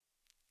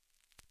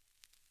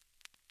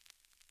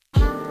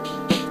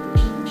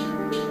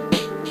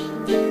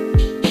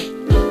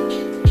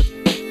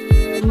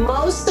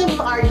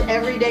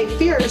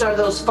are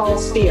those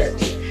false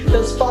fears.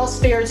 Those false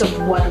fears of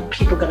what are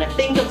people going to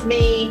think of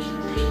me?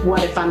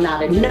 What if I'm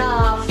not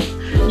enough?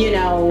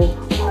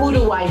 Who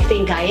do I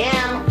think I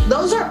am?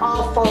 Those are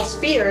all false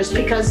fears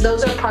because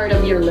those are part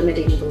of your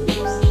limiting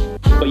beliefs.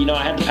 But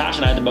I had the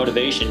passion, I had the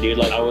motivation, dude.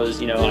 Like I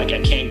was, I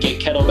can't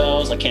get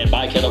kettlebells, I can't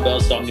buy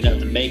kettlebells, so I'm gonna have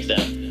to make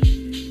them.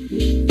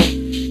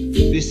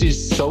 This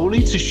is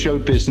solely to show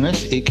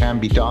business it can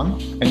be done.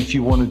 And if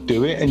you want to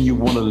do it and you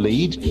want to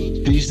lead,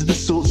 these are the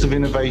sorts of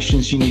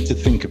innovations you need to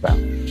think about.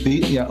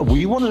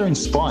 We want to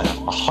inspire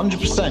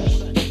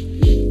 100%.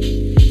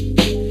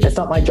 It's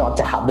not my job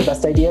to have the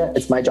best idea.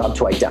 It's my job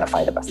to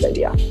identify the best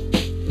idea.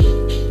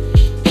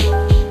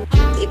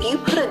 If you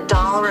put a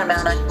dollar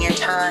amount on your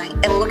time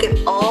and look at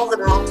all the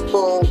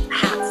multiple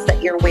hats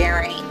that you're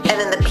wearing and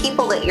then the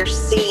people that you're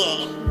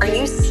seeing, are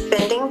you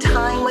spending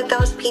time with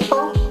those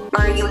people?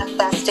 Or are you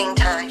investing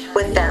time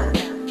with them?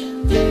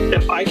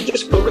 If I can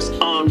just focus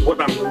on what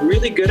I'm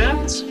really good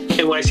at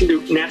and what I seem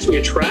to naturally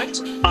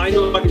attract, I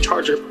know I can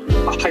charge a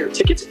higher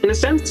ticket, in a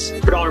sense,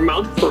 per dollar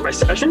amount for my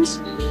sessions,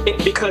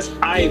 because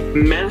I've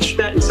managed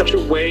that in such a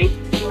way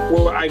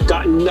where I've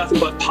gotten nothing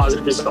but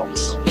positive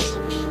results.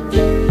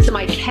 So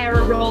my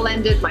carer role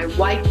ended, my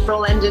wife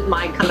role ended,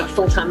 my kind of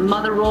full-time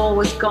mother role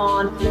was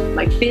gone,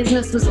 my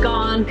business was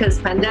gone because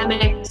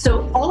pandemic.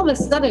 So all of a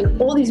sudden,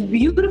 all these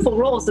beautiful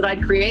roles that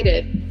I'd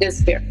created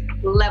disappeared,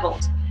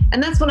 leveled.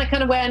 And that's when I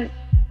kind of went,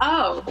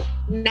 oh,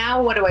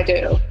 now what do I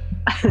do?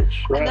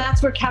 And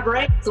that's where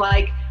Cabaret is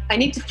like, I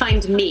need to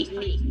find me.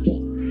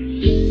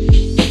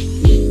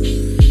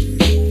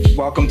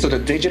 Welcome to the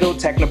Digital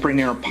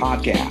Technopreneur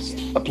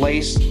Podcast, a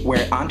place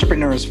where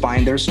entrepreneurs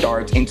find their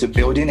start into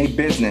building a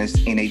business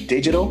in a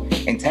digital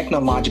and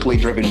technologically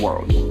driven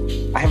world.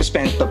 I have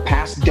spent the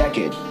past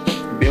decade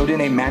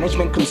building a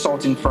management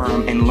consulting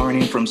firm and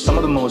learning from some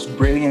of the most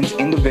brilliant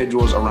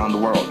individuals around the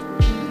world.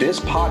 This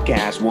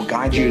podcast will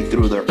guide you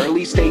through the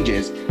early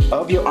stages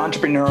of your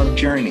entrepreneurial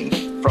journey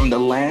from the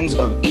lens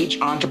of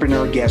each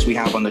entrepreneur guest we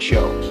have on the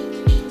show.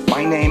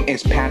 My name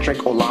is Patrick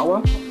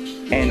Olawa,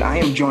 and I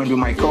am joined with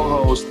my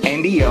co-host,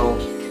 Andy O,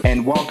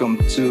 and welcome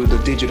to the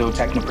Digital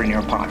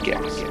Technopreneur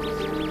Podcast.